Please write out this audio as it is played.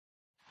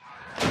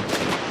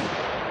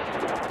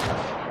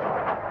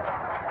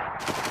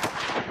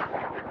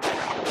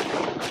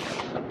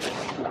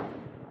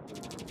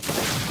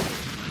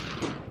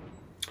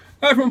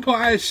everyone,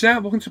 players,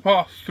 Sam. Welcome to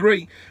part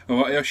 3 of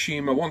our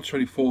Aoshima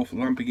 124th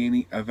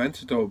Lamborghini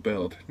Aventador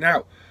build.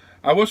 Now,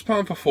 I was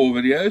planning for 4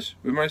 videos.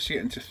 We managed to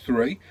get into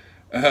 3,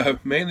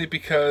 mainly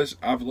because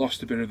I've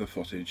lost a bit of the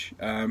footage.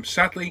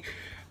 Sadly,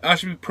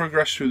 as we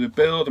progress through the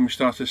build and we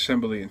start to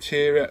assemble the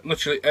interior,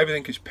 literally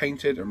everything is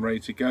painted and ready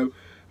to go,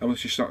 and we're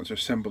just starting to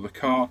assemble the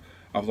car.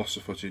 I've lost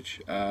the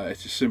footage.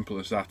 It's as simple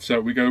as that. So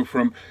we go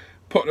from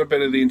putting a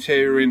bit of the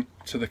interior in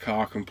to the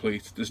car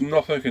complete. There's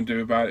nothing I can do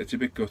about it. It's a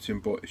bit gutting,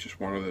 but it's just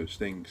one of those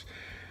things.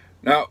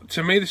 Now,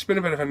 to me, this has been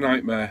a bit of a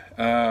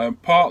nightmare.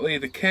 Partly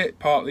the kit,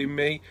 partly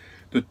me.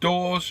 The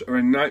doors are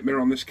a nightmare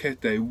on this kit.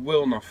 They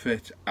will not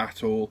fit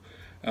at all.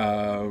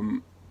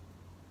 And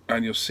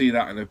you'll see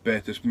that in a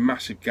bit. There's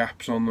massive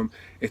gaps on them.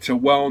 It's a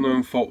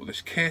well-known fault with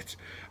this kit.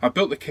 I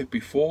built the kit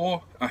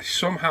before. I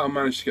somehow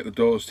managed to get the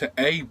doors to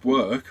A,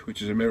 work,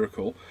 which is a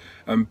miracle,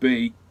 and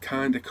B,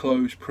 kind of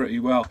close pretty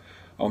well.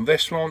 On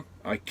this one,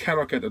 I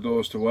cannot get the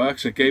doors to work,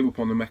 so I gave up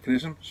on the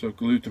mechanism, so I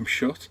glued them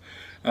shut.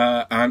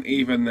 And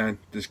even then,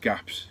 there's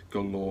gaps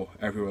galore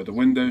everywhere. The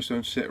windows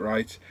don't sit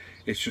right.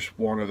 It's just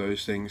one of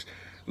those things.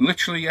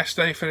 Literally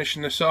yesterday,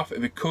 finishing this off,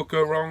 if it could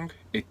go wrong,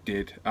 it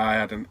did. I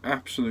had an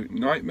absolute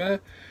nightmare,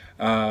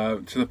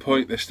 to the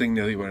point this thing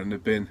nearly went in the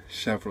bin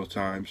several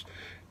times.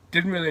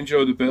 Didn't really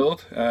enjoy the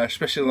build,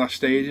 especially the last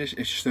stages.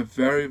 It's just a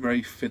very,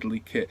 very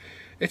fiddly kit.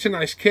 It's a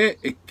nice kit,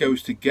 it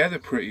goes together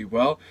pretty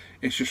well.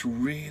 It's just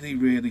really,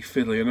 really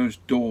fiddly, and those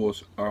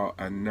doors are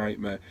a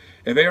nightmare.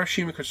 If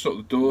Aoshima could sort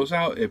the doors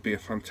out, it'd be a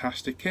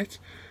fantastic kit,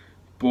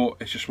 but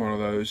it's just one of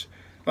those.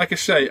 Like I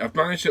say, I've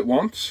managed it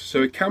once,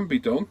 so it can be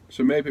done.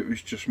 So maybe it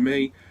was just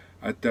me,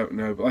 I don't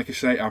know. But like I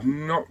say, I've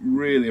not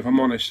really, if I'm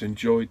honest,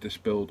 enjoyed this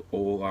build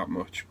all that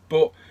much.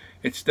 But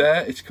it's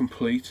there, it's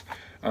complete,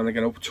 and I'm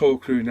going to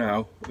talk through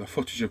now the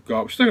footage I've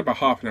got. We've still got about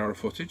half an hour of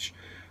footage.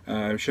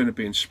 Showing it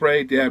being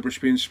sprayed, the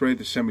airbrush being sprayed,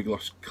 the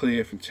semi-gloss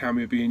clear from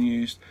Tamiya being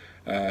used,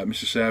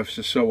 Mr.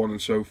 Services, so on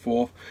and so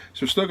forth.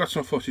 So we've still got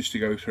some footage to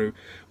go through,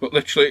 but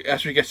literally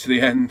as we get to the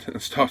end and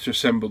start to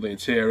assemble the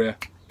interior,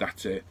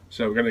 that's it.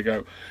 So we're going to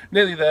go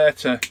nearly there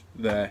to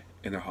there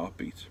in a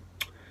heartbeat.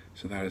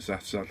 So that is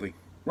that, sadly.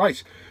 Right,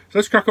 so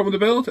let's crack on with the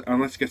build and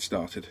let's get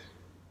started.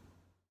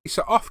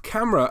 So off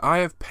camera, I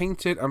have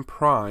painted and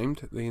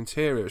primed the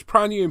interior. It's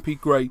primed UMP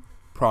grey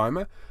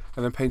primer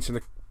and then painted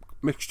a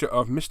mixture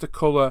of Mr.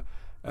 Colour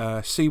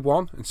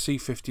C1 and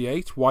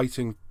C58, white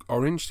and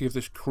orange, to give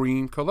this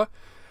cream colour.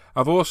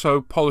 I've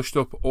also polished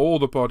up all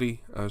the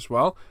body as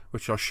well,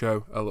 which I'll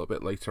show a little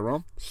bit later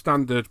on.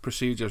 Standard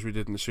procedure as we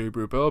did in the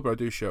Subaru build, but I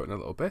do show it in a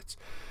little bit.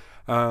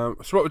 So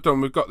what we've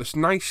done, we've got this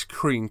nice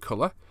cream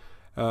colour.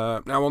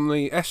 Now on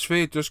the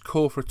SV it does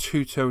call for a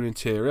two-tone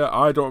interior.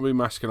 I don't want to be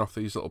masking off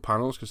these little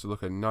panels because they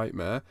look a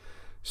nightmare.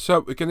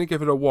 So we're going to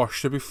give it a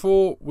wash. So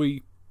before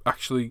we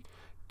actually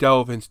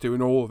delve into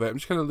doing all of it, I'm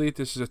just going to leave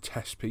this as a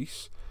test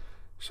piece.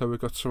 So we've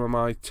got some of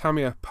my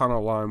Tamiya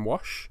panel line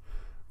wash,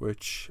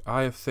 which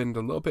I have thinned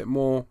a little bit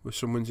more with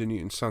some Winsor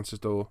Newton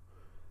Aventador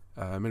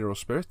mineral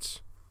spirits.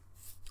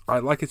 I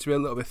like it to be a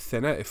little bit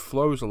thinner. It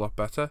flows a lot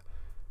better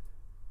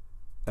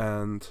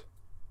and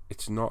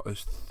it's not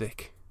as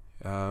thick.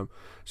 So I'm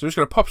just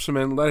going to pop some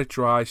in, let it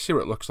dry, see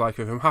what it looks like.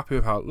 If I'm happy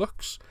with how it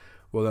looks,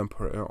 we'll then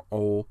put it on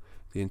all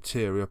the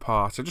interior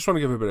parts. I just want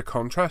to give it a bit of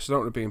contrast. I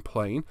don't want it being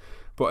plain.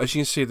 But as you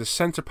can see, the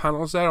centre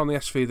panels there on the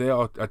SV, they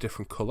are a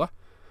different colour.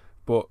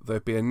 But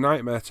they'd be a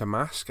nightmare to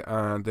mask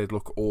and they'd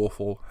look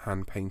awful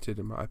hand painted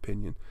in my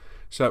opinion.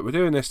 So we're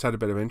doing this to add a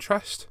bit of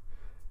interest.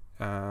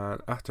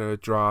 And after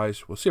it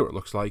dries, we'll see what it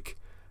looks like.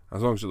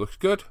 As long as it looks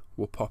good,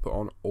 we'll pop it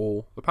on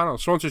all the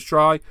panels. So once it's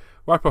dry,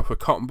 wipe off with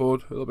cotton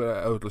bud, a little bit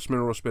of odourless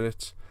mineral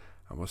spirits,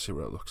 and we'll see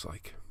what it looks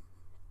like.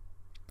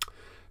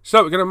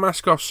 So we're going to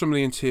mask off some of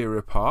the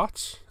interior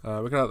parts.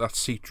 We're going to let that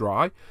seat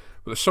dry.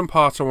 But there's some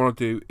parts I want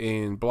to do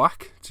in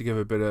black to give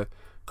a bit of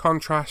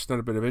contrast and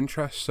a bit of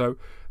interest. So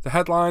the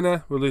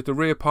headliner, we'll leave the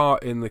rear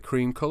part in the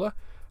cream colour,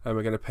 and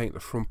we're going to paint the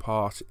front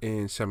part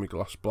in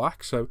semi-gloss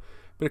black. So a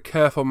bit of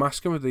careful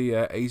masking with the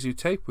Azu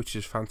tape, which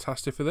is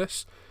fantastic for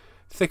this.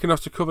 Thick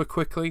enough to cover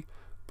quickly,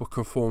 but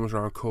conforms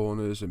around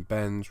corners and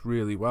bends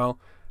really well.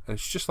 And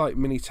it's just like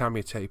mini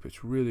Tamiya tape.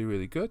 It's really,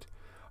 really good.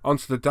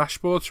 Onto the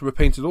dashboard, so we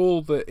painted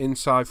all the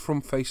inside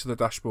front face of the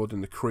dashboard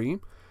in the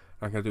cream.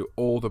 I'm going to do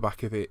all the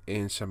back of it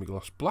in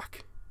semi-gloss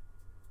black.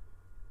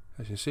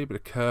 As you can see, a bit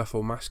of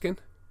careful masking.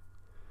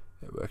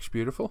 It works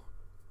beautiful.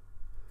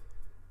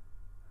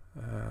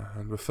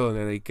 And we're filling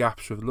in any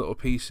gaps with little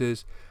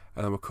pieces,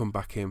 and then we'll come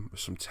back in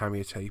with some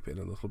Tamiya tape in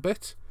a little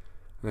bit.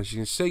 And as you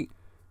can see,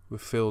 we've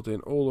filled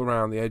in all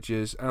around the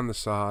edges and the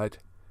side,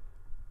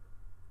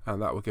 and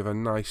that will give a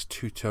nice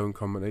two-tone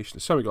combination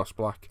of semi-gloss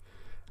black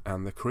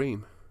and the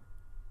cream.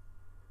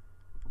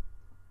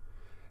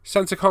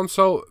 Centre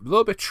console, a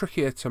little bit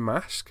trickier to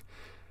mask.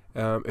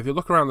 If you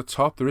look around the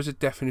top, there is a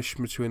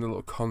definition between the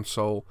little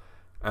console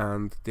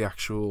and the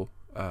actual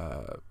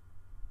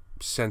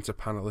centre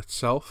panel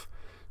itself.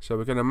 So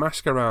we're going to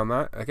mask around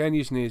that, again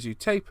using the Azu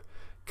tape,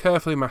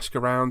 carefully mask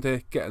around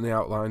it, getting the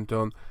outline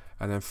done,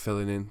 and then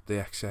filling in the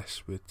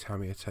excess with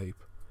Tamiya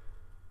tape.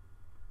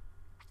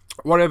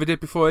 What I ever did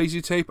before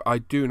Easy Tape, I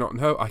do not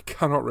know. I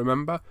cannot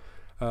remember.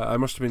 I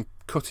must have been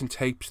cutting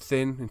tapes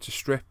thin into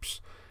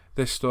strips.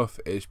 This stuff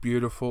is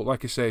beautiful.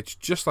 Like I say, it's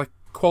just like,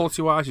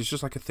 quality-wise, it's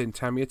just like a thin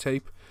Tamiya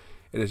tape.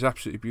 It is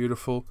absolutely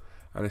beautiful,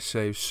 and it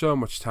saves so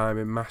much time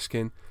in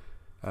masking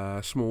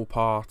small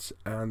parts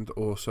and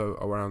also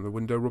around the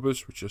window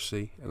rubbers, which you'll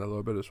see in a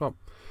little bit as well.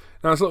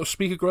 Now there's a little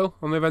speaker grill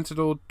on the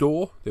Aventador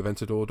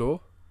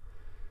door.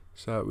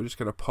 So we're just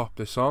going to pop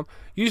this on.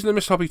 Using the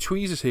Miss Hobby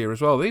tweezers here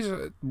as well. These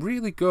are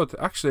really good,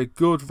 actually a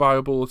good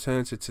viable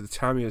alternative to the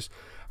Tamiyas.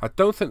 I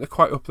don't think they're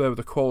quite up there with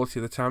the quality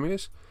of the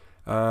Tamiyas,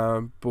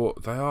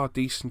 but they are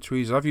decent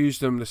tweezers. I've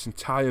used them this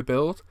entire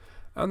build,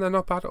 and they're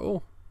not bad at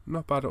all.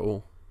 Not bad at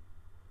all.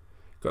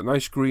 Got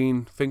nice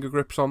green finger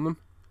grips on them.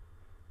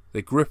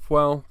 They grip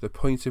well, they're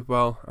pointed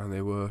well, and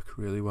they work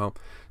really well.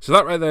 So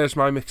that right there is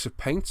my mix of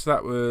paints.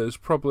 That was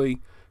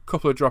probably a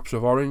couple of drops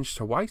of orange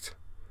to white,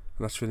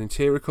 and that's for the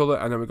interior colour.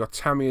 And then we've got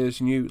Tamiya's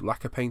new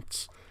lacquer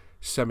paints,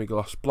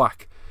 semi-gloss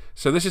black.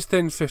 So this is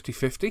thin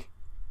 50/50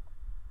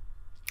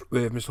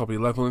 with Miss Hobby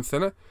leveling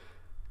thinner,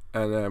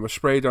 and we're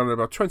sprayed on at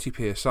about 20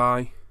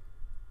 psi.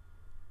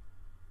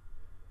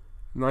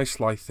 Nice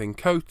light thin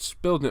coats,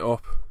 building it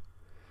up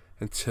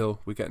until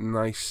we get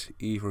nice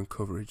even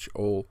coverage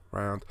all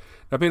round.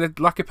 Now, being a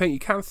lacquer paint, you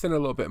can thin a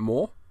little bit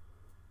more.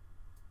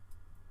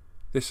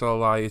 This will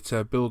allow you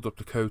to build up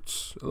the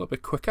coats a little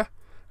bit quicker.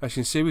 As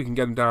you can see, we can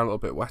get them down a little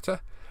bit wetter.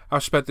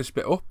 I've sped this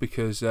bit up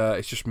because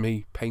it's just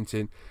me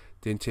painting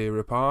the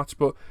interior parts.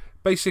 But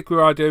basically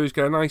what I do is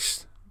get a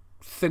nice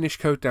thinnish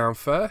coat down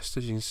first,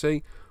 as you can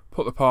see,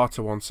 put the part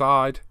to one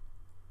side,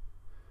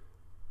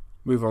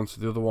 move on to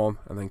the other one,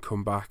 and then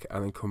come back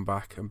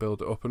and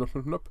build it up and up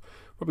and up.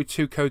 Probably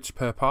 2 coats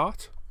per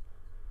part.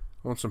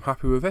 Once I'm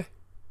happy with it,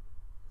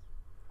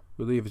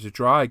 we'll leave it to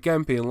dry.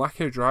 Again, being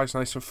lacquer, it dries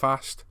nice and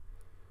fast.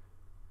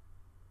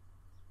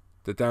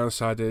 The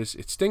downside is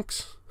it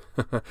stinks.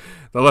 The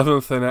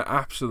leveling thinner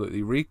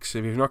absolutely reeks.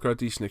 If you've not got a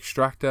decent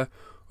extractor,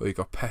 or you've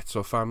got pets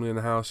or family in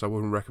the house, I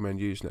wouldn't recommend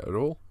using it at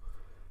all.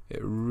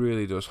 It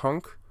really does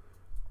honk.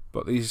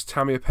 But these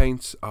Tamiya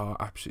paints are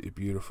absolutely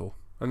beautiful.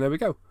 And there we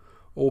go,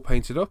 all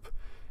painted up.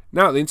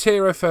 Now, the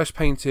interior I first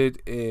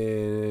painted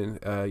in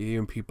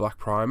UMP black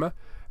primer,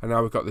 and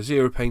now we've got the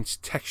Zero Paints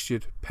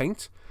textured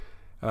paint.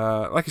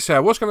 Like I say, I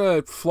was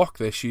going to flock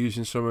this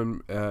using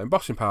some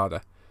embossing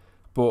powder,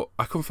 but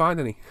I couldn't find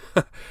any.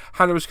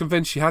 Hannah was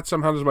convinced she had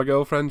some. Hannah's my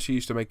girlfriend. She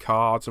used to make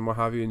cards and what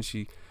have you, and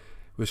she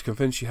was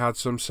convinced she had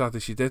some.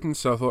 Sadly, she didn't.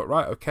 So I thought,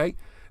 right, okay,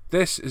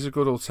 this is a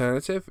good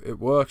alternative. It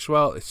works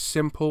well. It's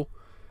simple.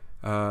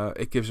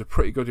 It gives a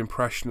pretty good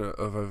impression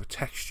of a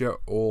texture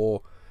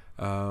or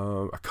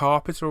a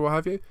carpet or what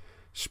have you.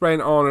 Spraying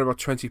it on at about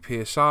 20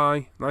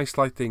 psi. Nice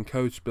light thin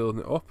coats,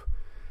 building it up.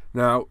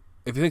 Now,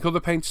 if you think other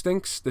paint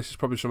stinks, this is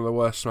probably some of the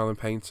worst smelling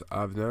paint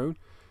I've known.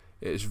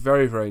 It is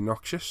very, very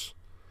noxious.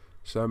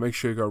 So make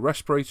sure you got a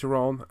respirator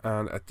on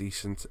and a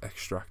decent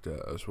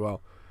extractor as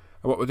well.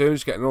 And what we're doing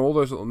is getting all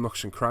those little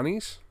nooks and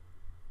crannies,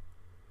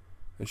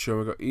 ensuring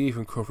we've got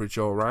even coverage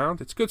all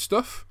around. It's good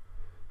stuff.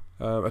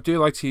 I do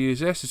like to use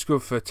this. It's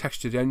good for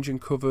textured engine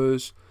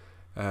covers,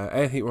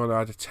 anything you want to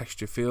add a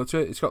texture feel to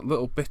it. It's got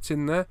little bits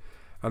in there,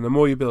 and the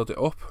more you build it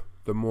up,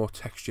 the more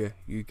texture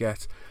you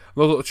get.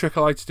 Another little trick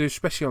I like to do,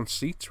 especially on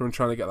seats when I'm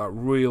trying to get that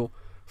real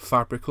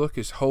fabric look,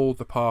 is hold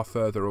the par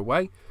further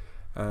away,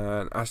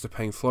 and as the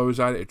paint flows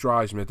out, it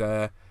dries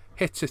mid-air,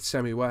 hits it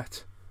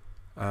semi-wet,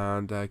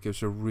 and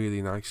gives a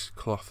really nice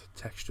cloth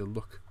texture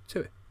look to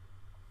it.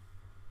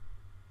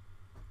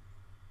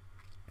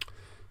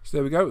 So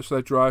there we go, so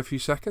they dry a few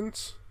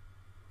seconds,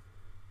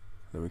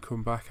 then we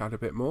come back, add a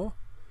bit more.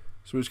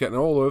 So we're just getting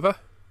it all over,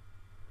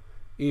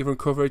 even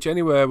coverage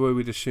anywhere where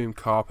we'd assume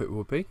carpet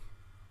would be.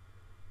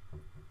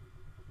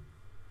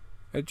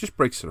 It just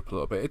breaks it up a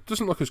little bit. It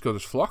doesn't look as good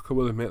as flock, I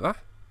will admit that,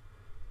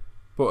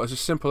 but as a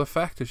simple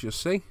effect, as you'll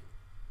see,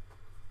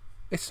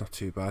 it's not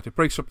too bad. It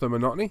breaks up the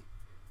monotony,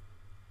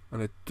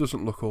 and it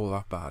doesn't look all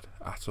that bad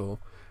at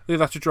all. Leave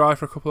that to dry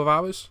for a couple of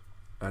hours,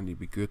 and you'll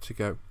be good to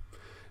go.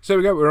 So there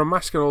we go, we're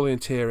unmasking all the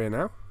interior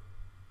now.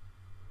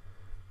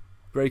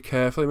 Very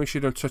carefully, make sure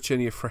you don't touch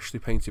any of your freshly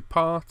painted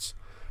parts,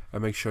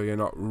 and make sure you're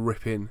not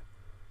ripping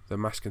the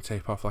masking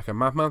tape off like a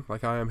madman,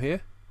 like I am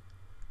here.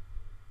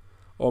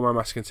 All my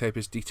masking tape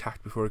is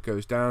detacked before it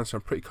goes down, so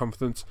I'm pretty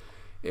confident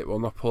it will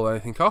not pull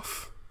anything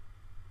off.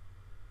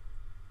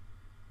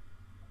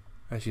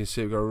 As you can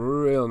see, we've got a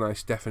real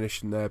nice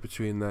definition there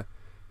between the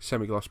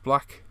semi-gloss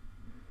black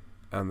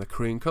and the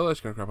cream colour.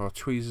 Just going to grab our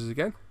tweezers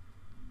again.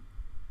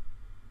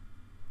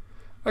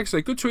 Like I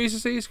say, good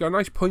tweezers these, got a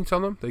nice point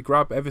on them. They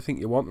grab everything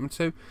you want them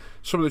to.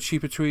 Some of the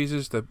cheaper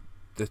tweezers, the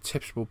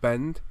tips will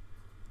bend,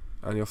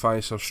 and you'll find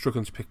yourself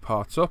struggling to pick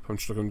parts up. I'm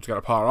struggling to get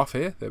a part off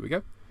here. There we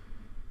go.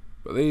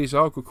 But these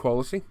are good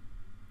quality,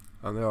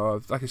 and they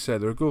are, like I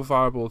said, they're a good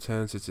viable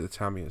alternative to the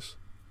Tamiyas.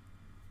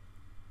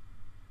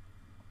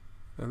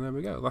 And there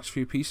we go, last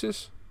few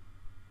pieces.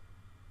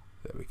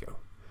 There we go.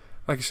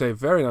 Like I say,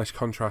 very nice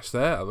contrast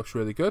there. That looks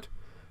really good.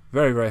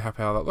 Very, very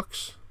happy how that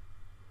looks.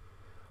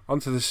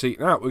 Onto the seat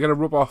now. We're going to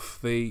rub off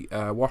the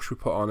wash we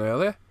put on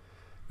earlier.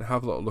 and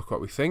have a little look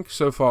what we think.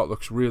 So far it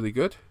looks really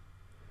good.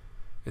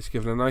 It's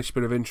given a nice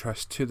bit of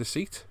interest to the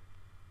seat,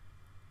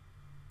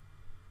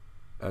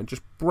 and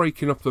just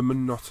breaking up the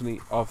monotony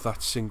of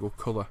that single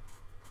colour.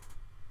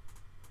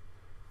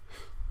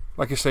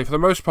 Like I say, for the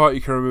most part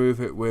you can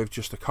remove it with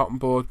just a cotton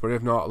board, but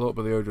if not, a little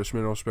bit of the odorous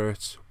mineral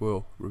spirits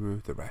will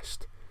remove the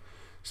rest.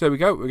 So there we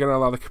go. We're going to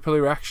allow the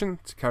capillary action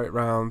to carry it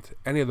around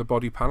any of the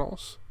body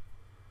panels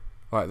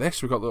like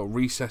this. We've got little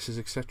recesses,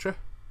 etc.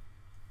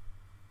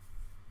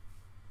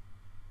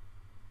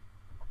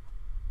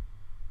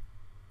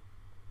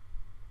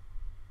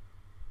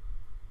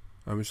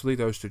 And we just leave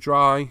those to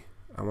dry,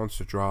 and once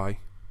they're dry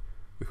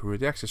we can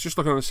remove the excess. Just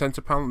looking on the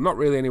centre panel, not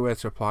really anywhere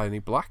to apply any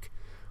black.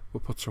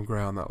 We'll put some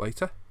grey on that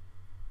later.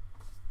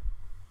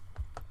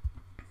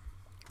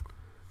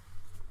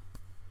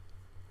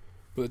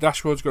 But the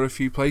dashboard's got a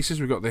few places.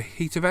 We've got the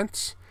heater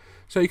vents,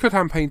 so you could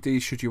hand paint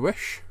these should you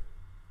wish,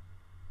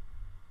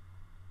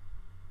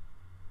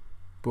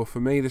 but for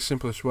me the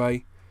simplest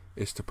way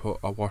is to put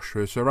a wash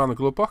through. So around the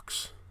glove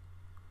box,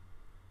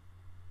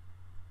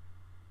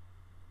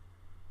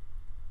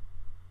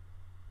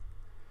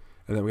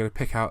 and then we're going to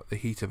pick out the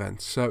heater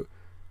vents. So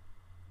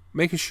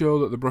making sure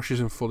that the brush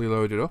isn't fully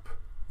loaded up,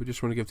 we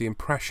just want to give the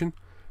impression.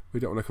 We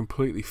don't want to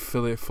completely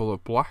fill it full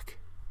of black,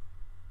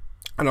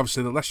 and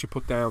obviously the less you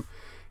put down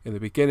in the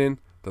beginning,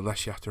 the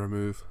less you have to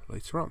remove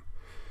later on.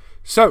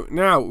 So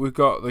now we've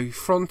got the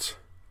front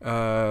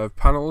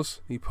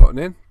panels you're putting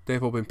in.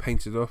 They've all been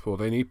painted up, or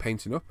they need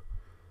painting up.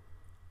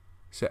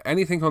 So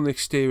anything on the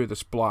exterior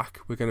that's black,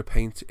 we're going to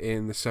paint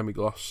in the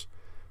semi-gloss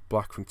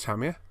black from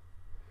Tamiya.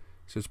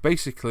 So it's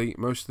basically,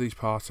 most of these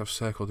parts I've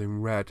circled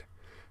in red.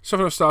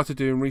 Something I've started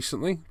doing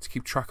recently to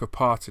keep track of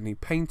parts that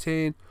need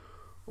painting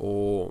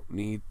or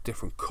need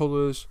different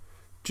colours,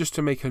 just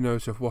to make a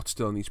note of what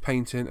still needs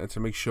painting, and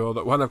to make sure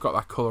that when I've got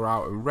that colour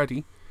out and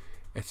ready,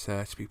 it's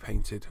there to be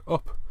painted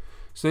up.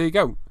 So there you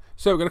go.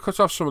 So we're going to cut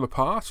off some of the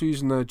parts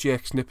using the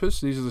GX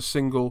nippers. These are the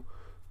single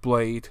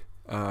blade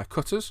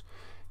cutters.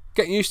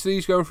 Getting used to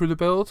these going through the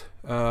build.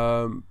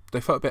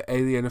 They felt a bit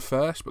alien at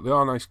first, but they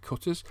are nice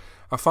cutters.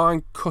 I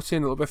find cutting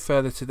a little bit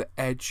further to the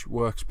edge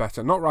works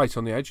better. Not right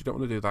on the edge, you don't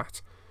want to do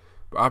that,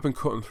 but I've been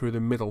cutting through the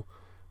middle,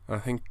 and I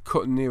think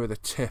cutting nearer the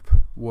tip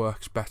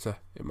works better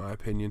in my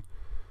opinion.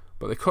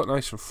 But they cut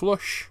nice and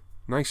flush,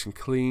 nice and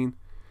clean,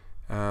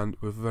 and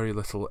with very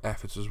little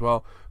effort as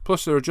well.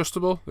 Plus they're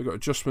adjustable. They've got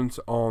adjustment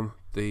on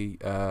the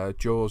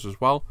jaws as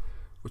well,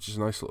 which is a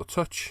nice little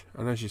touch.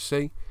 And as you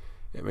see,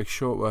 it makes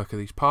short work of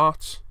these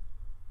parts.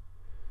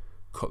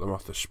 Cut them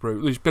off the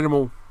sprue. There's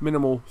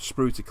minimal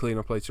sprue to clean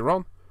up later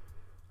on,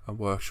 and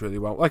works really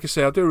well. Like I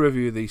say, I'll do a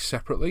review of these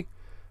separately.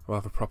 I'll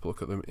have a proper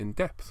look at them in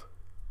depth.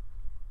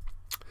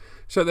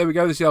 So there we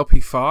go. There's the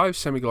LP5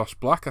 semi-gloss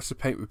black. That's the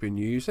paint we've been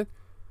using.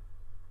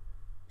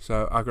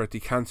 So I've got it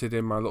decanted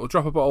in my little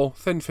dropper bottle,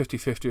 thin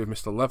 50/50 with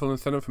Mr. Level and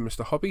Thinner from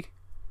Mr. Hobby.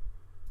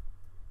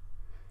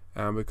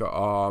 And we've got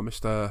our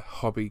Mr.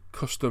 Hobby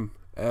custom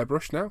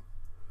airbrush now,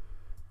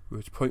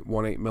 with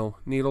 0.18mm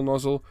needle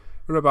nozzle.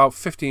 We're about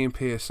 15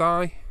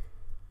 psi.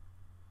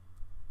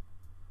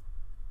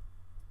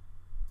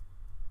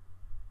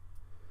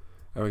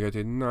 And we're going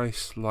to do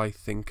nice light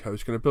thin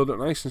coats. Going to build up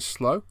nice and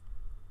slow.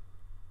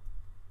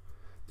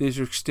 These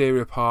are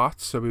exterior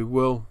parts, so we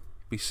will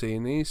be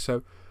seeing these.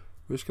 So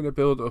we're just going to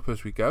build up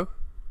as we go.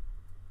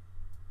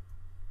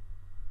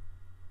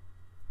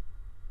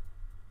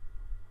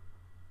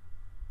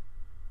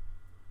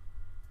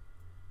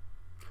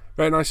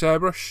 Very nice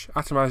airbrush,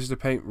 atomises the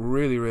paint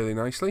really, really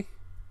nicely.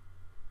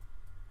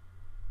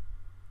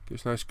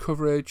 Gives nice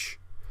coverage.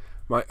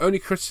 My only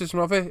criticism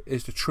of it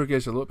is the trigger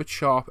is a little bit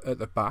sharp at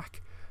the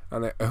back,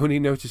 and I only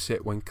notice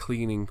it when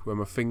cleaning, when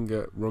my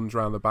finger runs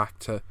around the back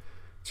to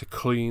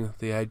clean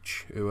the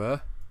edge.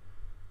 Other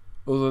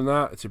than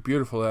that, it's a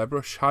beautiful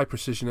airbrush, high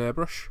precision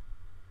airbrush.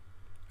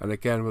 And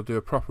again, we'll do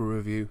a proper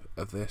review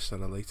of this at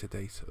a later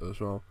date as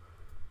well.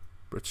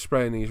 But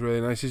spraying these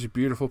really nice. These are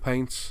beautiful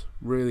paints.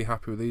 Really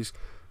happy with these.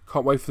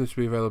 Can't wait for them to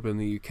be available in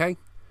the UK.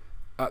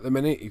 At the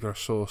minute, you've got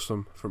to source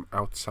them from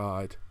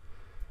outside.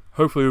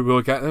 Hopefully we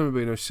will get them. There'll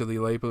be no silly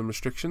labelling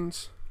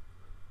restrictions,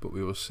 but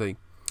we will see.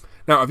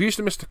 Now, I've used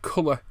the Mr.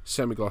 Colour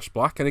Semi-Gloss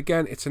Black, and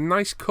again, it's a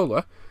nice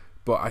colour,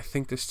 but I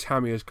think this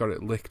Tamiya's got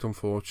it licked,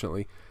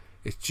 unfortunately.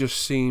 It just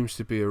seems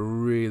to be a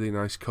really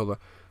nice colour.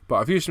 But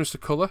I've used Mr.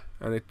 Colour,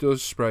 and it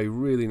does spray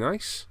really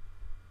nice.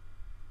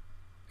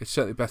 It's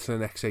certainly better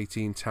than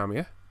X18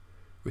 Tamiya,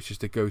 which is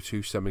the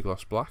go-to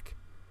semi-gloss black.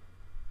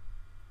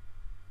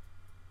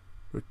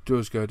 It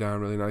does go down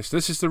really nice.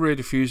 This is the rear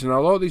diffuser. Now,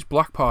 a lot of these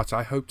black parts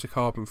I hope to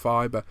carbon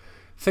fibre.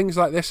 Things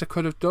like this I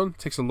could have done. It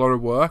takes a lot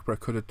of work, but I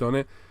could have done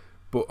it.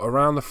 But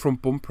around the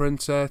front bumper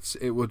inserts,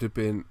 it would have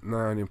been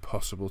nigh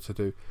impossible to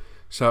do.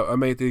 So I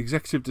made the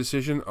executive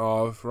decision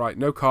of, right,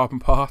 no carbon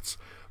parts,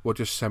 we'll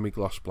just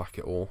semi-gloss black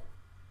it all.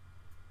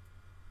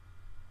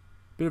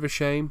 Bit of a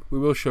shame.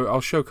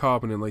 I'll show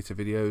carbon in later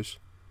videos.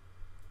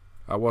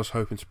 I was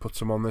hoping to put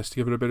some on this to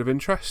give it a bit of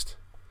interest,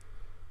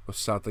 but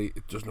sadly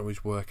it doesn't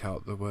always work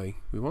out the way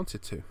we want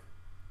it to.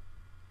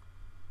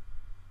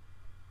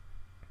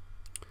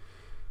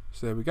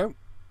 So there we go.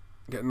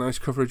 Get a nice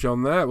coverage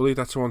on there. We'll leave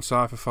that to one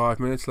side for 5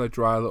 minutes, let it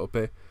dry a little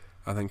bit,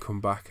 and then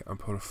come back and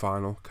put a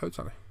final coat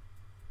on it.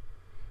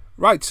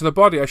 Right, so the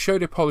body, I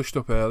showed it polished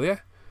up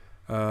earlier.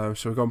 So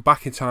we've gone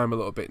back in time a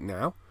little bit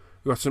now.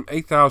 We've got some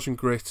 8000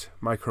 grit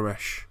micro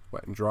mesh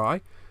wet and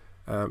dry.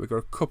 We've got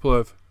a couple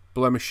of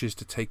blemishes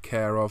to take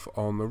care of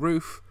on the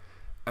roof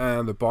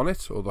and the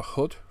bonnet, or the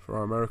hood for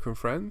our American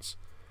friends.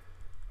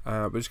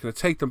 We're just going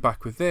to take them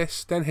back with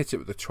this, then hit it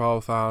with the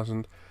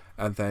 12,000,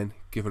 and then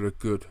give it a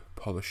good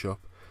polish up.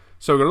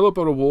 So we've got a little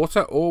bit of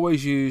water.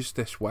 Always use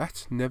this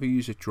wet, never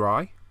use it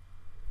dry.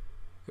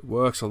 It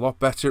works a lot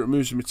better, it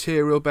removes the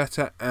material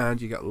better,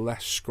 and you get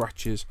less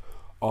scratches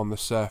on the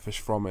surface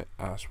from it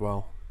as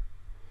well.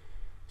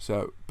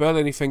 So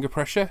barely any finger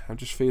pressure. I'm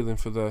just feeling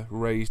for the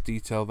raised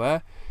detail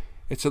there.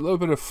 It's a little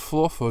bit of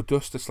fluff or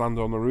dust that's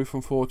landed on the roof,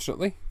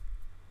 unfortunately.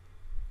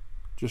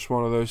 Just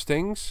one of those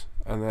things.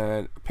 And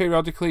then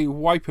periodically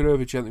wipe it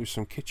over gently with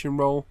some kitchen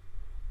roll,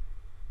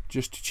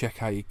 just to check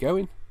how you're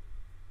going.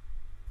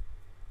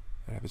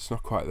 And if it's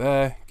not quite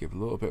there, give a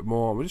little bit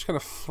more. We're just going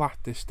to flat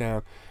this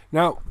down.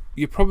 Now,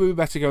 you're probably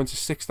better going to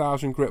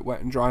 6000 grit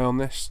wet and dry on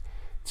this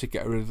to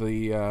get rid of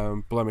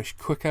the blemish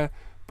quicker.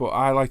 But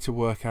I like to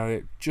work at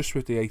it just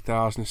with the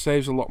 8000. It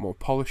saves a lot more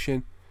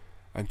polishing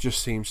and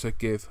just seems to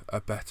give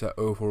a better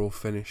overall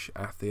finish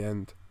at the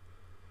end.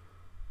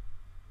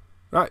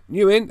 Right,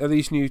 new in are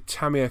these new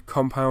Tamiya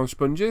compound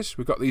sponges.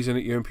 We've got these in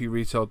at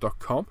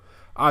umpretail.com.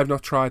 I've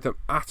not tried them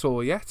at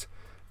all yet.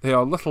 They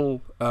are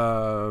little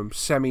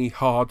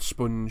semi-hard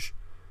sponge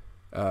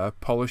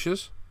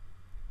polishers.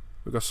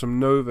 We've got some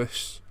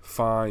Novus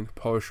fine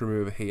polish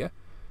remover here.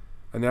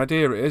 And the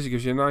idea is it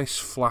gives you a nice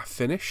flat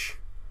finish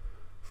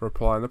for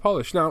applying the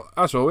polish. Now,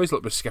 as always, a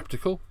little bit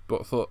sceptical,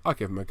 but I thought I'd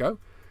give them a go.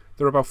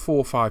 They're about £4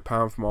 or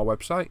 £5 from our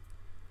website.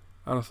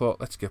 And I thought,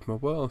 let's give them a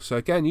whirl. So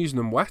again, using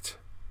them wet,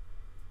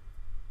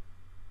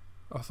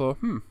 I thought,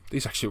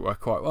 these actually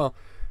work quite well.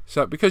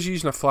 So because you're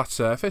using a flat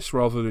surface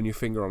rather than your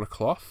finger on a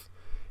cloth,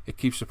 it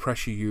keeps the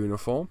pressure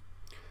uniform.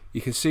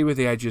 You can see with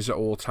the edges at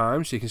all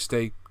times, so you can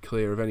stay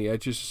clear of any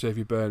edges to save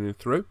you burning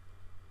through.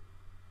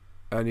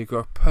 And you've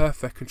got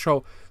perfect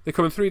control. They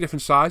come in 3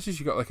 different sizes.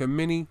 You've got like a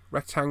mini,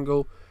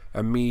 rectangle,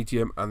 a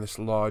medium, and this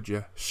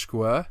larger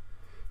square.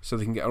 So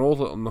they can get on all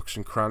the little nooks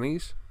and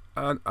crannies.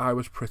 And I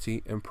was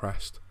pretty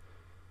impressed.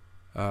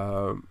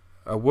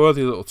 A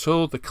worthy little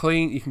tool. They're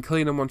clean. You can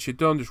clean them once you're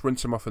done. Just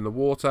rinse them off in the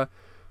water,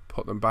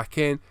 put them back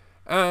in.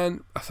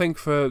 And I think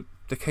for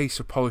the case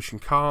of polishing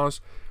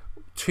cars,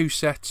 2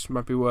 sets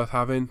might be worth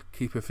having.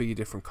 Keep it for your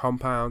different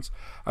compounds.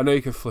 I know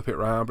you can flip it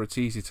around, but it's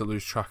easy to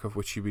lose track of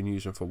which you've been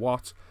using for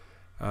what.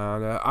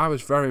 And I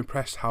was very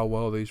impressed how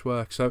well these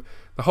work. So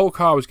the whole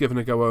car was given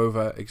a go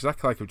over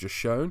exactly like I've just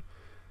shown.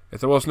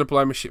 If there wasn't a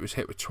blemish, it was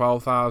hit with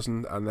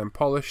 12,000 and then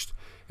polished.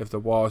 If there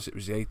was, it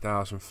was the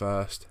 8,000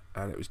 first,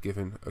 and it was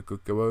given a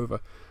good go over.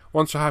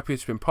 Once we're happy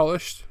it's been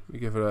polished, we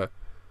give it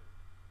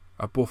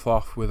a buff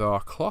off with our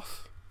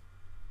cloth.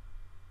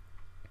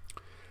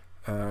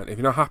 And if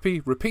you're not happy,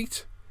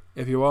 repeat.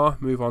 If you are,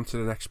 move on to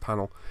the next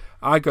panel.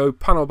 I go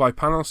panel by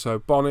panel, so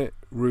bonnet,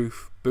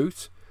 roof,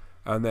 boot,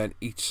 and then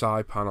each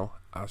side panel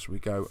as we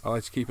go. I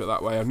like to keep it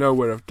that way. I know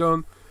where I've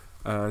done,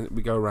 and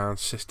we go around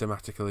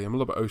systematically. I'm a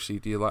little bit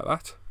OCD like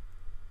that,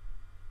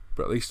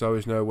 but at least I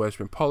always know where's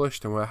been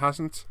polished and where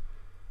hasn't.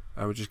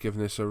 And we're just giving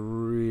this a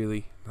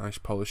really nice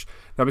polish.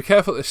 Now be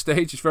careful at this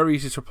stage. It's very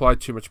easy to apply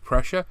too much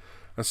pressure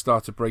and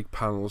start to break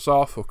panels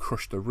off or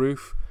crush the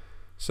roof.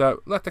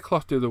 So let the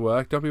cloth do the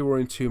work. Don't be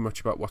worrying too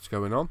much about what's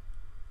going on.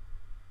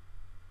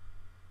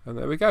 And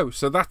there we go.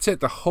 So that's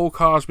it. The whole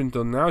car's been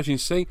done now. As you can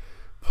see,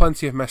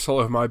 plenty of mess all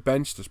over my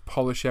bench. There's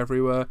polish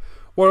everywhere.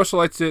 What I also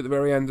like to do at the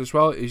very end as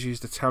well is use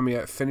the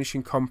Tamiya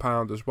finishing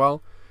compound as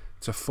well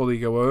to fully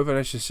go over. And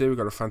as you can see, we've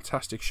got a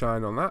fantastic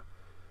shine on that.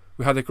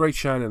 We had a great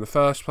shine in the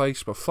first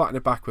place, but flatten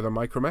it back with a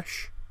micro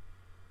mesh.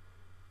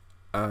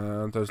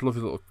 And those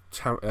lovely little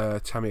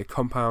Tamiya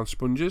compound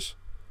sponges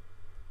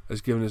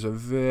has given us a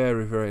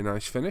very, very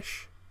nice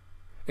finish.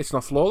 It's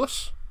not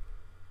flawless,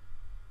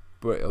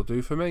 but it'll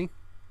do for me.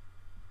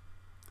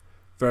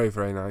 Very,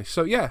 very nice.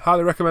 So yeah,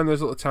 highly recommend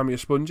those little Tamiya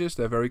sponges.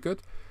 They're very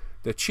good.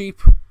 They're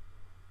cheap.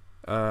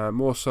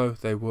 More so,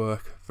 they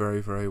work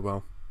very, very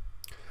well.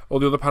 All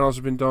the other panels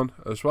have been done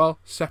as well,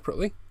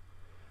 separately.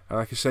 And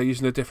like I say,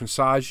 using the different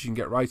sizes, you can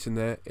get right in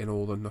there in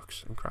all the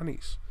nooks and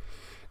crannies.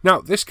 Now,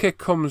 this kit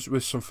comes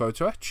with some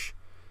photo etch.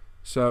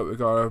 So we've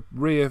got a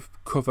rear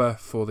cover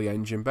for the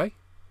engine bay,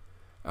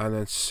 and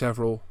then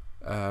several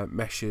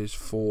meshes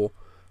for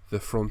the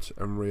front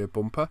and rear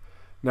bumper.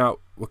 Now,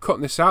 we're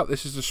cutting this out.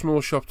 This is the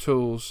Small Shop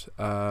Tools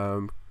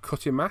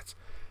cutting mat,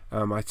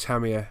 my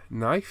Tamiya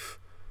knife,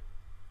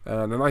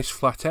 and a nice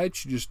flat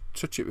edge. You just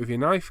touch it with your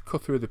knife,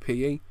 cut through the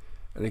PE,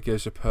 and it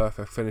gives a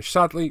perfect finish.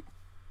 Sadly,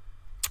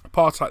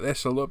 parts like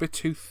this are a little bit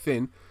too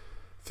thin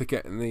for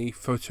getting the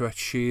photo etch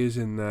shears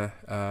in there.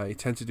 You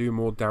tend to do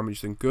more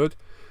damage than good.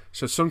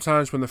 So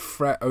sometimes when the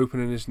fret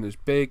opening isn't as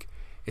big,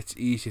 it's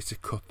easier to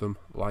cut them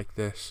like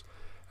this.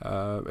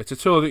 It's a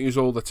tool I don't use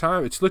all the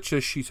time. It's literally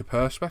a sheet of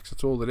perspex,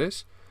 that's all it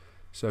is.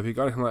 So if you've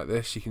got anything like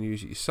this, you can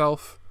use it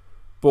yourself,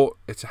 but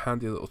it's a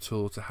handy little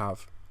tool to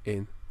have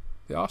in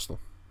the arsenal.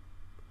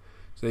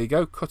 So there you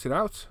go, cut it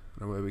out,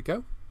 and away we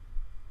go.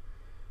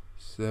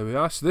 So there we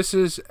are. So this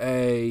is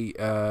a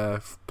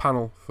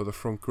panel for the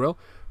front grille.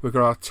 We've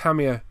got our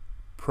Tamiya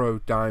Pro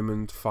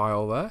Diamond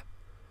file there.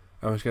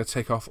 And I'm just going to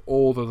take off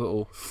all the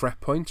little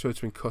fret points where it's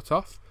been cut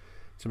off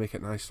to make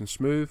it nice and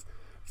smooth.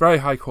 Very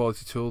high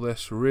quality tool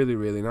this, really,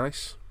 really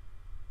nice.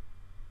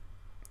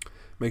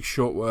 Make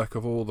short work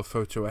of all the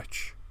photo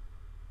etch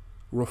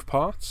rough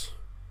parts.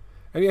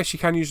 And yes, you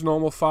can use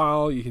normal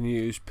file, you can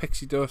use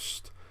pixie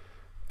dust,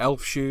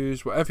 elf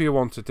shoes, whatever you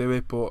want to do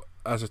it, but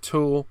as a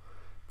tool,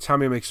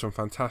 Tamiya makes some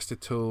fantastic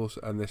tools,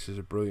 and this is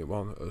a brilliant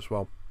one as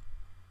well.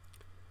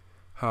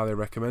 Highly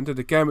recommended.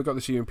 Again, we've got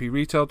this at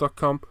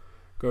umpretail.com.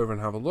 Go over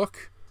and have a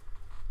look.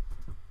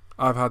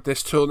 I've had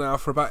this tool now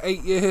for about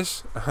 8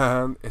 years,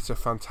 and it's a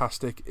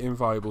fantastic,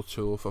 invaluable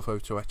tool for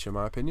photo etch in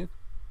my opinion.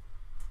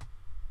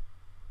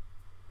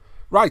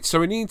 Right, so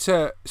we need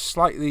to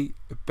slightly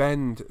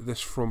bend this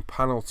front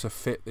panel to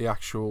fit the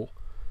actual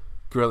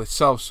grill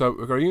itself. So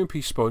we've got a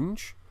UMP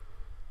sponge,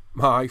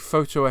 my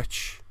photo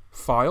etch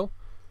file.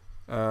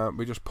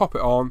 We just pop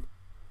it on,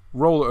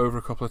 roll it over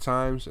a couple of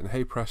times, and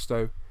hey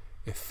presto,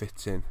 it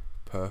fits in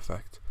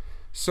perfect.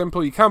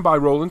 Simple. You can buy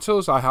rolling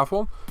tools. I have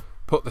one,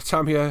 but the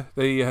Tamiya,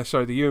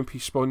 the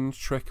UMP sponge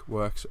trick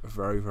works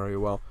very, very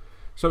well.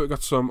 So we've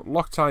got some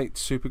Loctite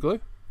super glue,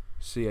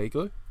 CA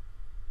glue.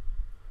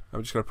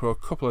 I'm just going to put a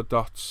couple of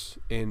dots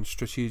in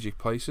strategic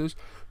places,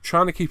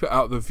 trying to keep it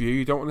out of the view.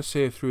 You don't want to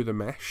see it through the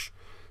mesh,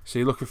 so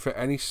you're looking for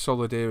any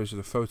solid areas of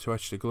the photo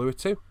etch to glue it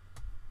to.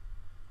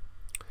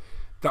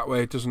 That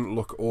way it doesn't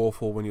look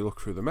awful when you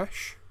look through the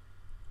mesh.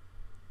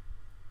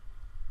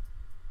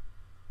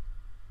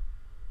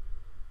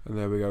 And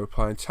there we go,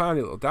 applying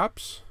tiny little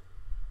dabs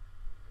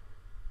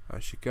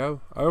as you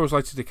go. I always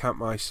like to decant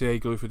my CA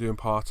glue for doing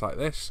parts like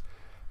this,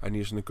 and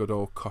using a good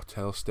old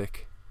cocktail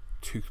stick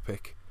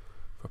toothpick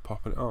for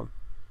popping it on.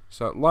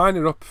 So line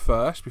it up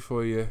first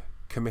before you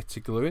commit to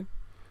gluing.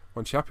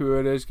 Once you're happy where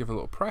it is, give it a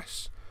little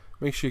press.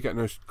 Make sure you get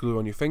no glue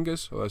on your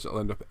fingers, otherwise it'll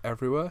end up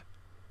everywhere.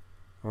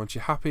 And once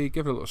you're happy,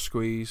 give it a little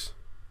squeeze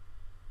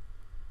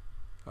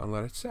and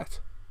let it set.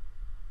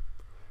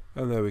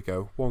 And there we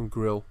go, one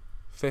grill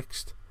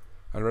fixed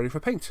and ready for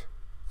paint.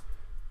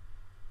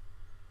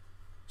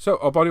 So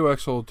our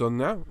bodywork's all done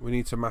now. We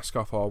need to mask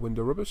off our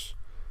window rubbers.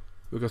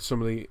 We've got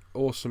some of the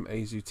awesome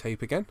Azu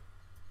tape again.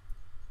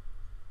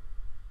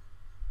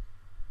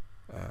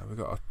 We've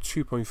got our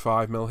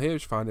 2.5mm here,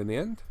 which found in the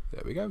end.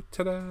 There we go,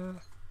 ta-da!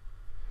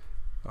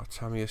 Our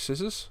Tamiya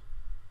scissors.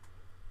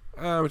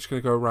 And we're just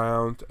going to go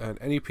around, and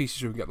any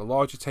pieces we can get the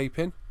larger tape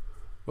in,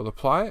 we'll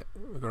apply it.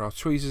 We've got our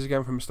tweezers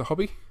again from Mr.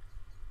 Hobby.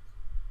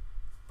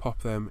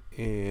 Pop them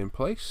in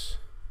place.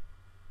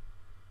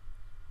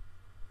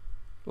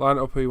 Line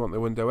it up where you want the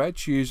window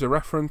edge. Use a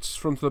reference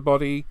front of the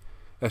body,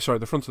 the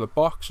front of the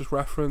box as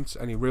reference,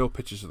 any real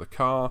pictures of the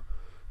car,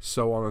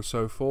 so on and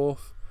so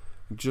forth.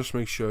 And just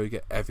make sure you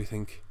get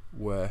everything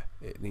where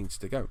it needs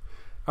to go.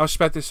 I've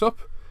sped this up,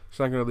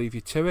 so I'm going to leave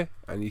you to it,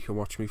 and you can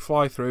watch me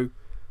fly through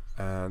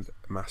and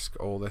mask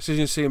all this. As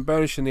you can see, I'm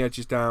burnishing the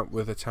edges down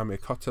with a Tamiya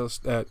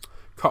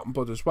cotton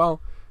bud as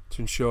well,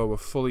 to ensure we're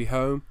fully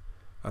home,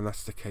 and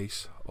that's the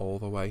case all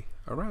the way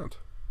around.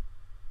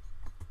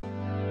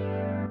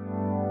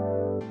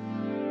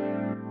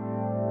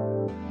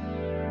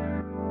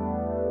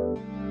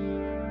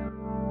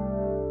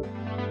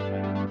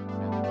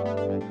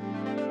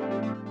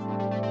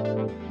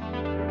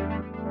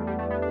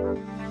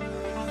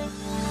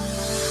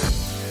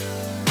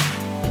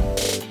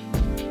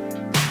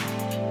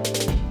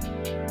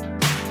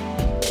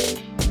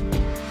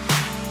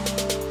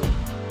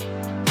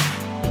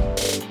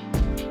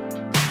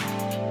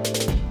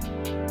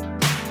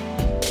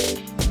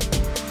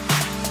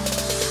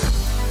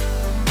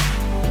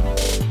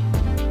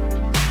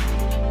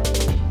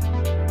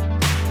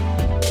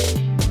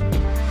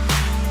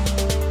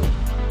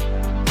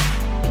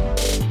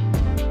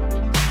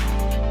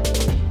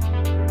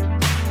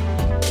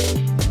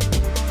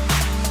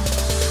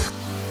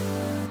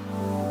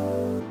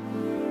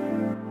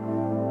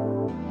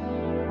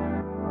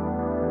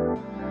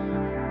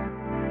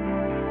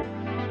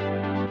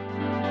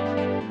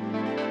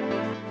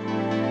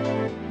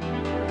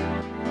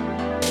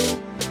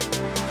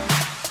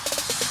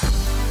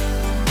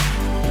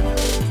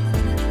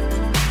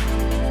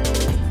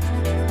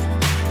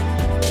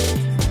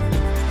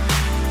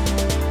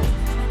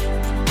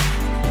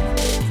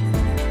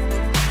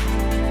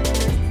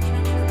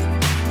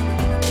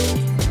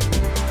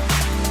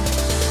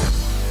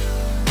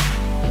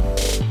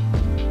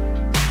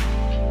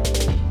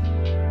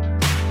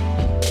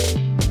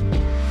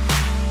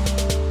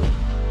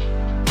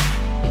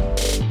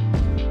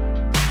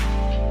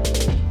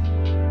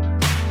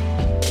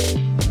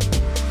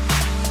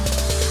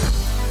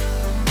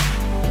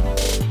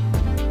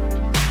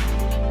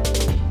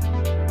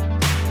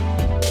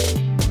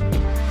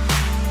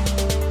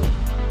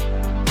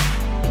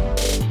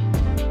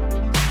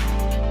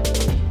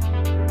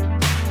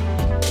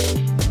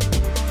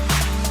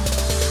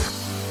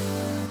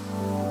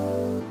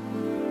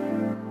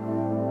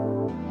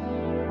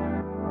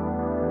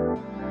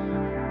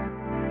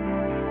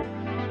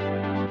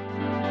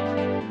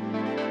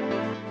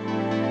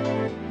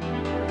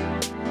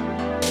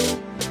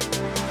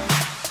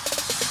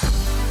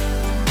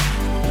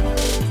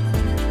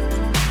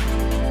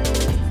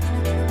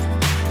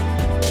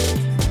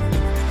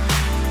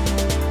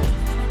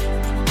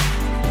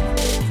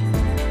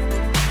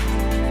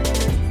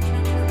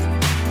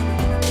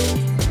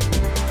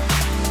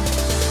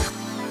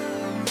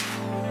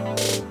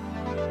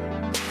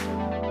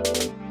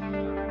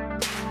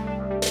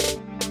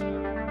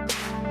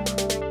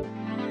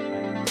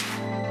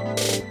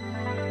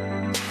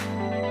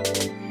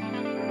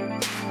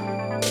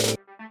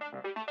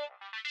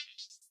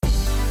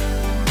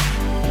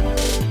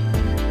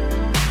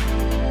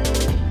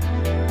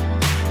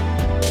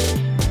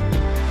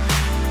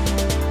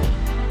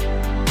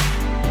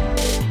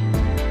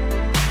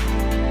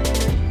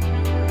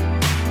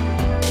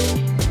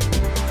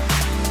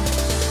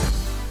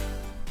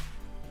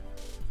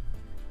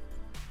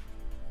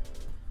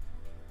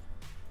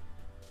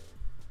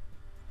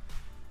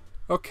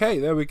 Okay,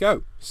 there we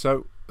go.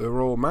 So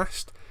they're all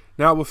masked.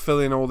 Now we'll fill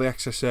in all the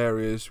excess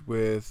areas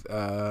with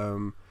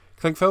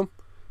cling film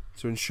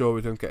to ensure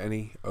we don't get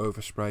any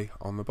overspray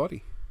on the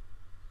body.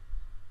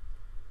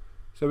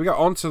 So we got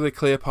onto the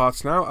clear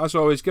parts now. As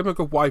always, give them a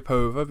good wipe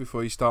over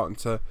before you starting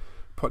to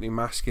put any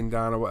masking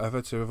down or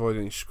whatever to avoid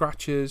any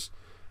scratches,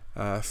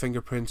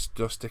 fingerprints,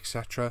 dust,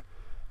 etc.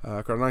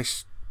 I've got a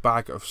nice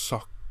bag of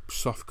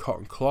soft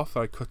cotton cloth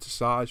that I cut to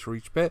size for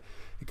each bit.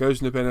 It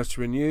goes in the bin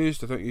after being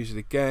used. I don't use it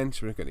again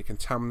so we don't get any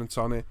contaminants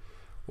on it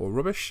or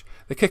rubbish.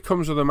 The kit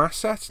comes with a mask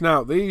set.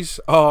 Now these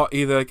are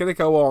either going to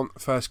go on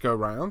first go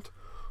round,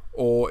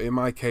 or in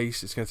my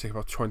case it's going to take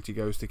about 20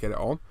 goes to get it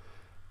on.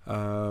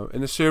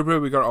 In the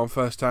Subaru we got it on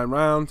first time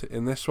round.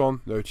 In this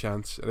one, no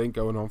chance, it ain't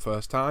going on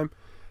first time.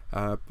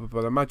 But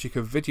by the magic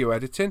of video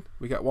editing,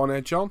 we get one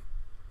edge on,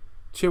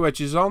 two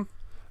edges on.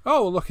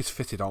 Oh look, it's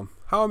fitted on.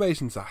 How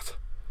amazing is that?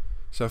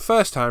 So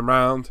first time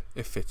round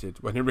it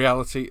fitted, when in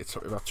reality it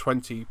took about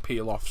 20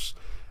 peel offs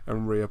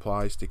and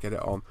reapplies to get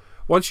it on.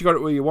 Once you got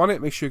it where you want it,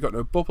 make sure you've got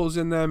no bubbles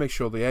in there, make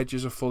sure the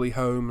edges are fully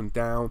home and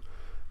down,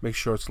 make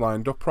sure it's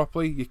lined up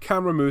properly. You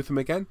can remove them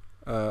again,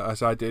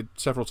 as I did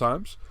several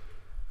times,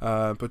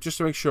 but just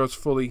to make sure it's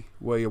fully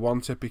where you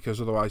want it, because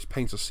otherwise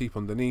paint will seep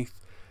underneath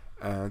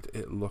and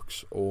it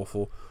looks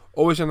awful.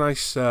 Always a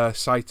nice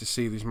sight to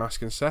see these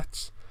masking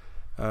sets.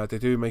 They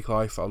do make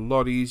life a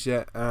lot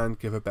easier and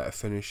give a better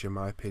finish in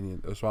my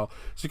opinion as well.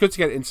 So good to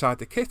get it inside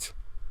the kit,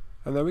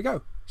 and there we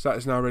go. So that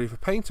is now ready for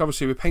paint.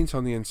 Obviously we paint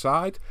on the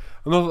inside.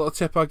 Another little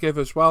tip I give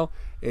as well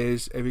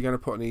is if you're going to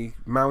put any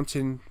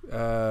mounting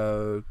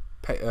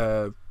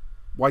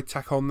white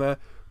tack on there,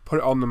 put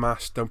it on the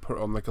mask, don't put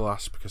it on the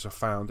glass, because I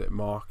found it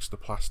marks the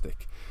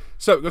plastic.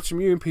 So we've got some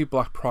UMP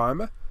black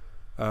primer.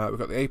 We've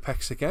got the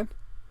apex again.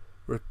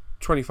 We're at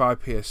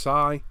 25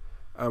 psi.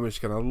 And we're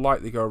just going to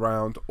lightly go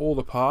around all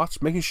the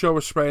parts, making sure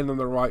we're spraying them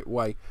the right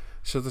way.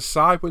 So the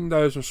side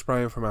windows I'm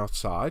spraying from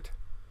outside,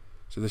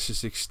 so this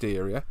is the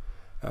exterior.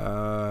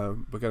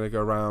 We're going to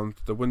go around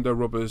the window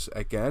rubbers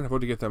again. I've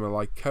already given them a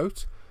light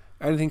coat.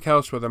 Anything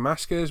else where the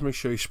mask is, make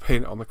sure you're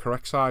spraying it on the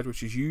correct side,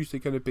 which is usually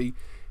going to be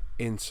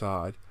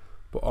inside,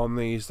 but on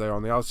these they're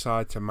on the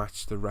outside to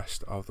match the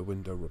rest of the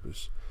window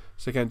rubbers.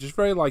 So again, just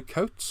very light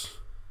coats.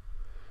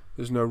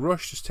 There's no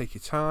rush, just take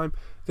your time.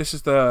 This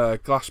is the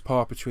glass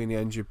part between the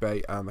engine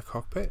bay and the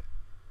cockpit.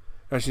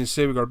 As you can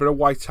see, we've got a bit of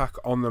white tack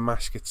on the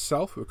mask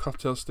itself with a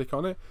cocktail stick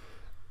on it.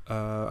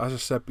 As I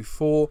said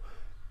before,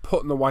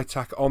 putting the white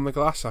tack on the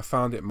glass, I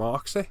found it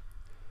marks it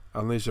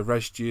and leaves a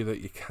residue that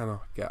you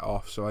cannot get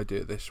off, so I do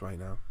it this way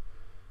now.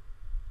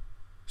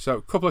 So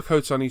a couple of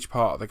coats on each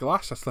part of the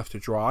glass, that's left to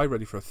dry,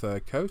 ready for a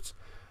third coat,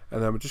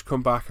 and then we'll just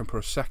come back and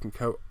put a second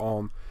coat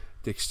on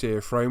the exterior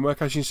framework.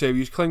 As you can see, we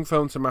use cling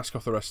film to mask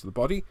off the rest of the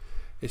body.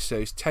 It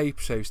saves tape,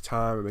 saves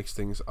time, it makes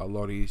things a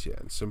lot easier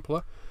and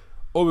simpler.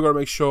 All we've got to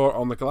make sure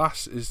on the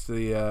glass is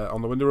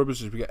on the window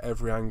rubbers is we get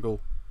every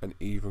angle and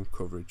even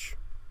coverage.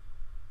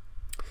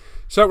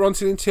 So we're on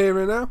to the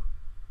interior now.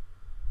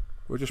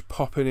 We're just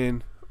popping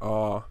in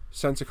our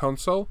centre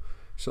console.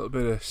 Just a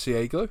little bit of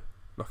CA glue.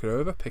 Knock it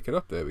over, pick it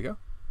up, there we go.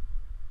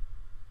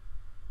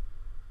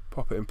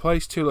 Pop it in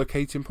place, two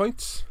locating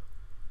points.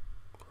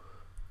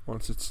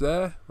 Once it's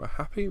there, we're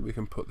happy, we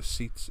can put the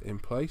seats in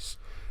place.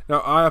 Now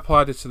I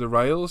applied it to the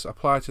rails,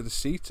 apply it to the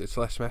seat, it's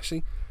less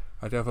messy.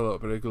 I do have a little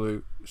bit of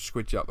glue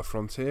squidgy out the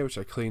front here, which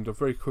I cleaned up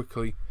very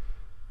quickly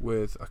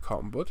with a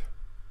cotton bud.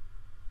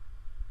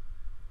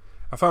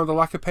 I found the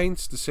lacquer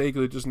paint, the CA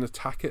glue doesn't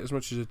attack it as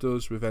much as it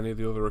does with any of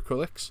the other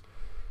acrylics,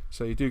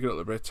 so you do get a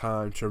little bit of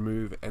time to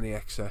remove any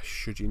excess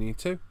should you need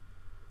to,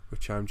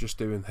 which I'm just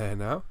doing there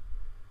now.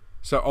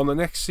 So on the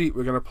next seat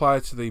we're going to apply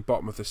it to the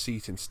bottom of the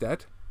seat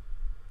instead,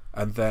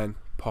 and then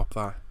pop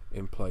that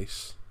in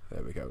place.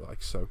 There we go,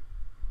 like so.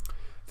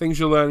 Things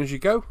you'll learn as you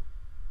go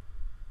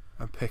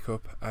and pick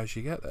up as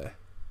you get there.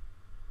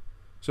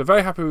 So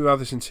very happy with how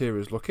this interior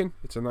is looking.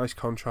 It's a nice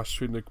contrast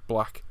between the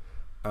black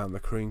and the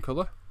cream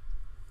colour.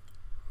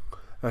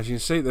 As you can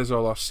see, there's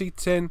all our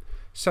seats in,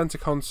 centre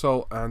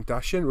console and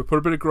dash in. We put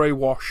a bit of grey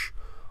wash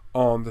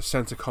on the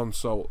centre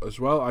console as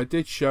well. I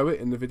did show it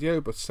in the video,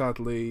 but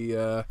sadly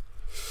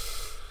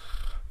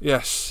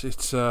yes,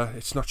 it's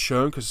not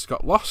shown because it's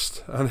got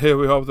lost. And here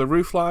we are with the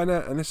roof liner,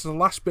 and this is the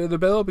last bit of the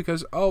build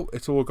because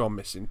it's all gone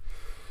missing.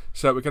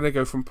 So we're going to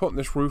go from putting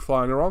this roof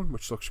liner on,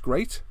 which looks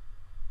great,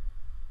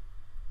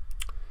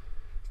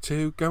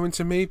 to going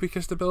to me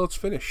because the build's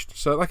finished.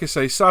 So like I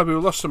say, sadly we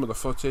lost some of the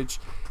footage.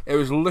 It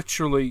was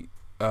literally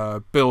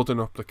building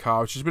up the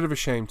car, which is a bit of a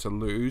shame to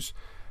lose,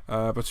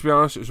 but to be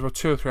honest it was about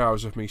 2 or 3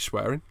 hours of me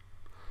swearing,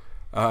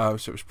 so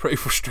it was pretty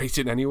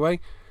frustrating anyway.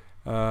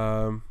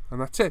 And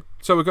that's it.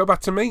 So we'll go back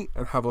to me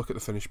and have a look at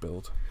the finished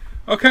build.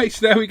 Okay,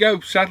 so there we go.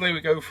 Sadly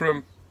we go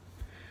from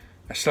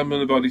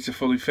assembling the body to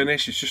fully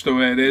finished. It's just the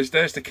way it is.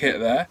 There's the kit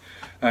there.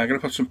 I'm going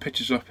to put some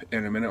pictures up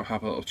in a minute. We'll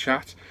have a little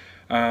chat.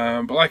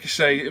 But like I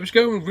say, it was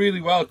going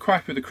really well.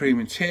 Quite with the cream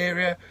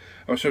interior.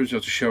 I was supposed to be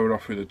able to show it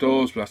off through the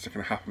doors, but that's not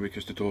going to happen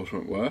because the doors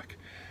won't work.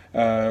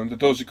 The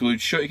doors are glued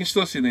shut. You can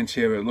still see the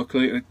interior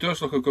luckily, and it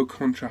does look a good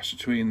contrast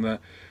between the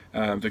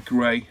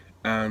grey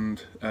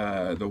and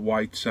the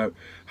white. So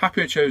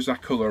happy I chose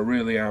that colour, I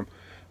really am.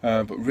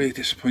 But really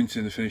disappointed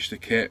in the finish of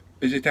the kit.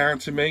 Is it down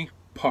to me?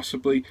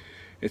 Possibly.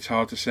 It's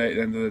hard to say at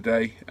the end of the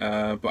day,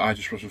 but I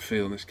just wasn't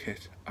feeling this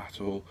kit at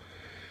all.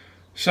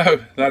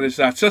 So that is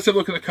that. So let's have a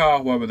look at the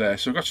car while we're there.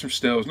 So I've got some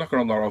stills, not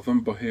got a lot of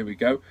them, but here we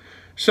go.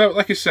 So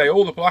like I say,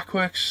 all the black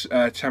works,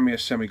 Tamiya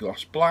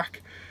semi-gloss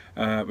black.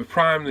 We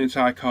primed the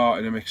entire car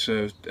in a mix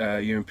of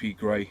UMP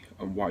grey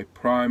and white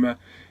primer.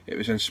 It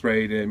was then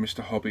sprayed in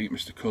Mr. Hobby,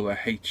 Mr. Colour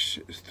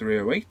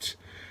H308.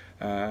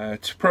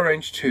 To Pro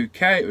Range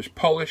 2K, it was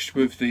polished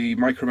with the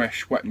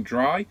Micromesh wet and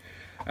dry.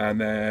 And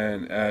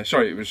then,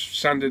 sorry, it was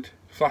sanded,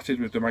 flatted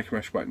with the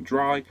Micromesh wet and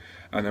dry,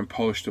 and then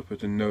polished up with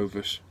the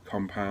Novus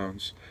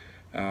compounds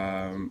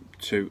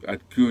to a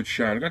good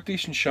shine. I got a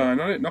decent shine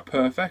on it, not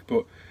perfect,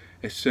 but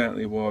it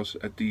certainly was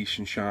a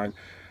decent shine.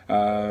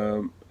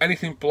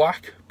 Anything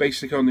black,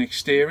 basically on the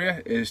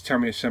exterior, is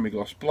Tamiya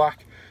semi-gloss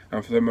black,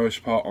 and for the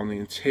most part on the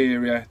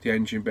interior, the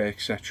engine bay,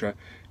 etc.,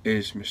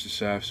 is Mr.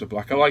 Surfacer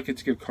black. I like it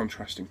to give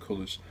contrasting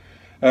colours.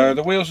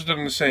 The wheels are done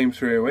in the same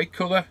 308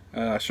 colour.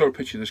 I saw a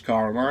picture of this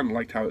car online and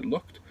liked how it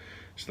looked,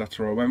 so that's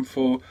what I went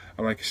for.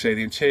 And like I say,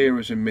 the interior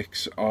is a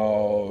mix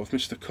of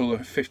Mr. Colour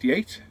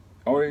 58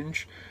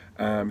 orange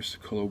and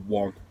Mr. Colour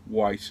 1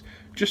 white,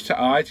 just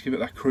to eye, to give it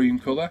that cream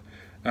colour.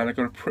 And I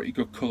got a pretty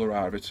good colour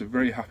out of it, so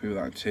very happy with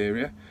that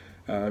interior.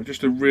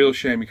 Just a real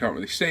shame you can't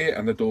really see it,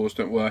 and the doors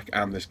don't work,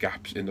 and there's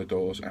gaps in the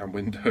doors and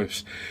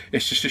windows.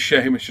 It's just a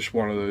shame, it's just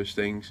one of those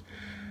things.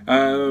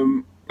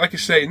 Like I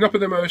say, not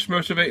been the most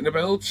motivating of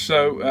builds,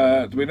 so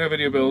there'll be no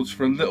video builds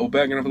for a little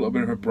bit. I'm going to have a little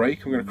bit of a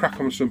break. I'm going to crack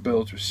on with some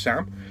builds with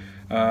Sam.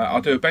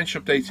 I'll do a bench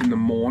update in the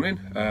morning,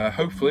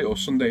 hopefully, or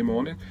Sunday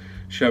morning,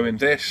 showing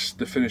this,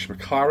 the finished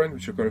McLaren,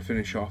 which I've got to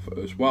finish off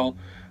as well,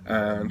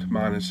 and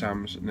mine and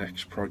Sam's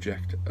next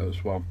project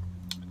as well.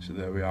 So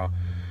there we are.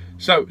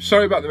 So,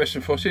 sorry about the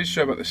missing footage,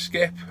 sorry about the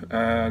skip,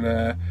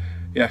 and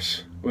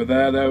yes, we're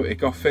there though, it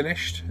got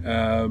finished,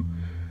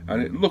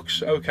 and it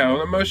looks okay. On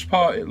the most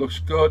part, it looks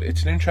good.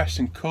 It's an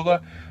interesting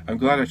colour. I'm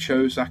glad I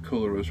chose that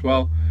colour as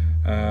well.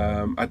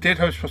 I did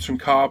hope to put some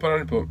carbon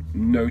on it, but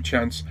no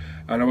chance.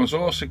 And I was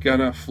also going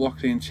to flock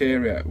the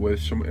interior with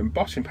some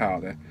embossing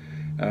powder,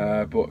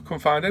 but couldn't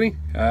find any.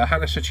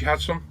 Hannah said she had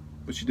some,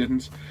 but she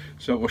didn't.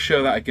 So we'll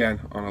show that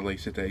again on a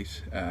later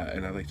date,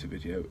 in a later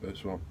video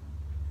as well.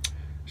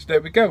 So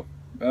there we go.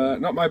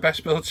 Not my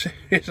best build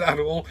series at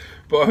all,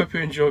 but I hope you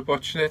enjoyed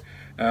watching it,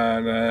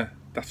 and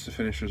that's the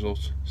finished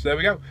result. So there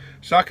we go.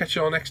 So I'll catch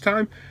you all next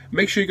time.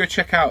 Make sure you go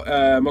check out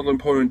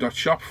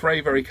modelemporium.shop.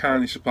 Frey very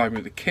kindly supplied me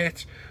with the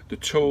kit, the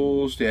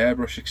tools, the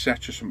airbrush,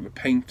 etc., some of the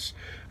paints,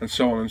 and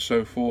so on and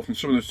so forth. And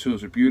some of those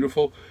tools are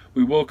beautiful.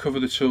 We will cover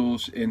the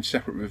tools in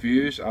separate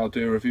reviews. I'll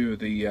do a review of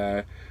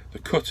the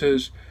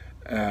cutters,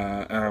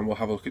 and we'll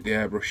have a look at the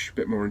airbrush a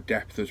bit more in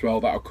depth as well.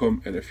 That'll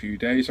come in a few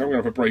days. I'm going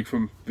to have a break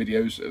from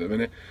videos at the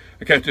minute.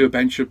 I can't do a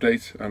bench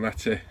update, and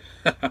that's it.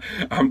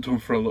 I'm done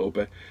for a little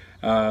bit.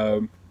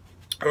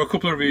 I have a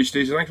couple of reviews to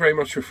these. Thank you very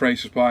much for Frey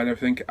Supply and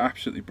everything.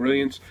 Absolutely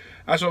brilliant.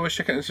 As always,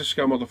 check out the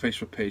Scale Model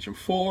Facebook page and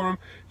forum.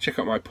 Check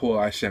out my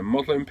Paul ISM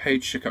modelling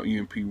page. Check out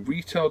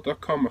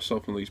umpretail.com,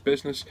 myself and Lee's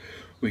business.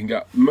 We can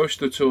get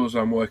most of the tools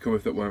I'm working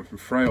with that weren't from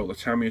Frey, all the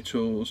Tamiya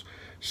tools,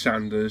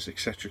 sanders,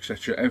 etc.,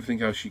 etc.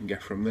 Everything else you can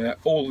get from there.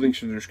 All the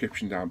links in the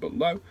description down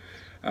below.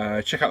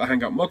 Check out the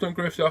Hangout Modelling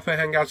Group, the Off Air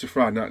Hangouts, the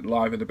Friday Night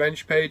Live at the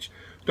bench page.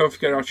 Don't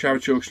forget our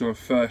charity auction on the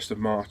 1st of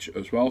March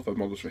as well for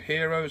Models for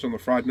Heroes on the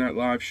Friday Night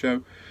Live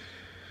show.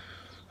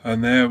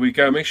 And there we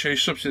go. Make sure you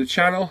sub to the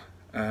channel,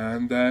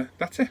 and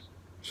that's it.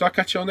 So I'll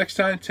catch you all next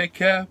time. Take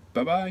care.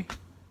 Bye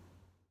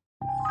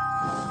bye.